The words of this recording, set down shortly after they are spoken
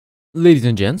Ladies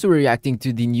and gents, we're reacting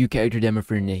to the new character demo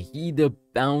for Nahida,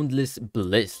 Boundless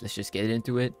Bliss. Let's just get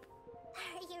into it.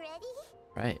 Are you ready?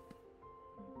 Right.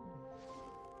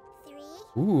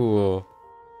 3, Ooh,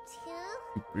 2,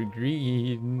 super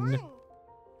green. 1.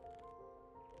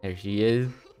 There she is.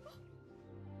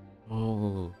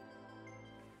 Oh,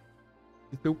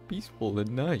 it's so peaceful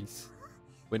and nice.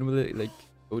 When will it,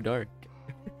 go dark?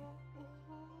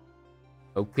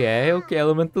 Okay,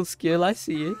 elemental skill, I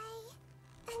see it.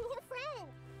 A new friend.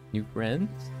 New friends?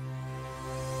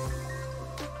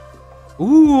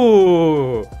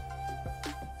 Ooh!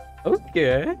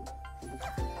 Okay.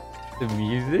 The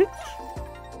music?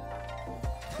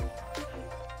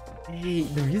 Hey,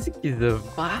 the music is a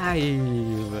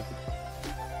vibe.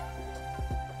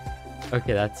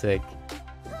 Okay, that's sick.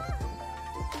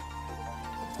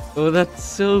 Oh, that's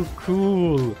so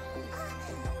cool.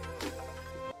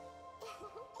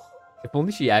 If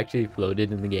only she actually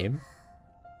floated in the game.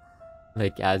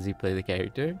 Like, as you play the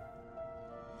character.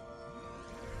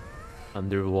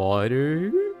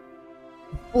 Underwater?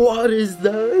 What is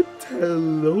that?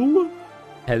 Hello?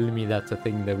 Tell me that's a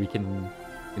thing that we can,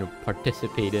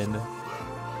 participate in.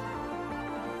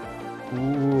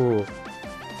 Ooh.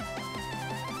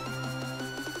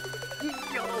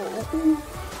 Yo.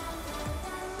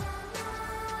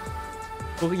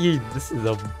 Oh, yeah, this is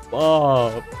a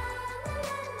bop.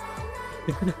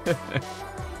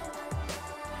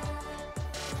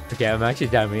 Okay, I'm actually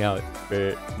jamming out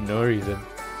for no reason.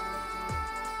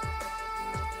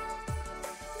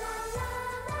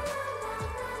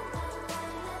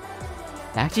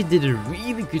 They actually did a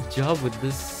really good job with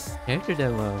this character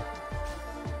demo.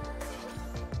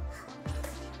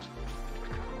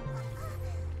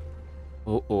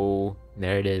 Oh,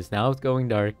 there it is. Now it's going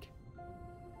dark.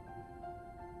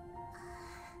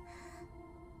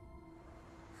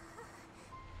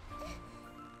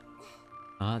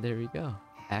 Ah, there we go.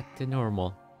 Back to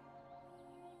normal.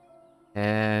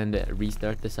 And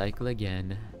restart the cycle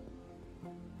again.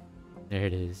 There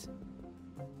it is.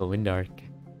 Going dark.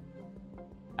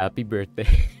 Happy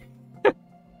birthday.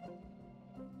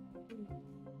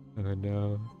 Oh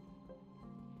no.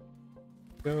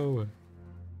 Go.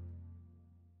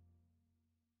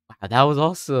 Wow, that was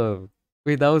awesome.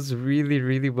 Wait, that was really,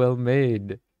 really well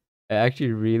made. I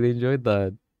actually really enjoyed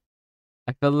that.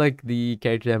 I felt like the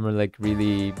character demo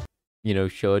really,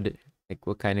 showed like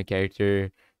what kind of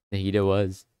character Nahida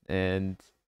was, and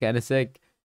kind of sick.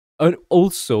 And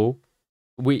also,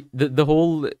 wait, the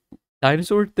whole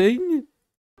dinosaur thing.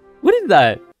 What is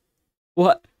that?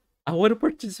 What? I want to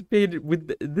participate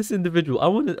with this individual. I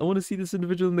want to see this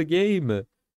individual in the game. I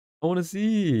want to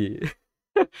see.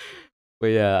 But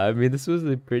yeah, I mean, this was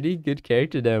a pretty good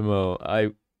character demo.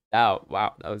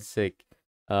 Wow, that was sick.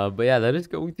 But yeah, that is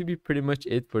going to be pretty much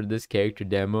it for this character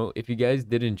demo. If you guys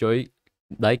did enjoy,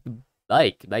 like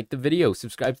the video,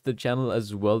 subscribe to the channel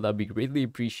as well. That'd be greatly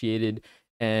appreciated.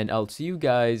 And I'll see you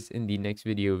guys in the next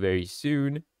video very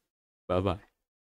soon. Bye bye.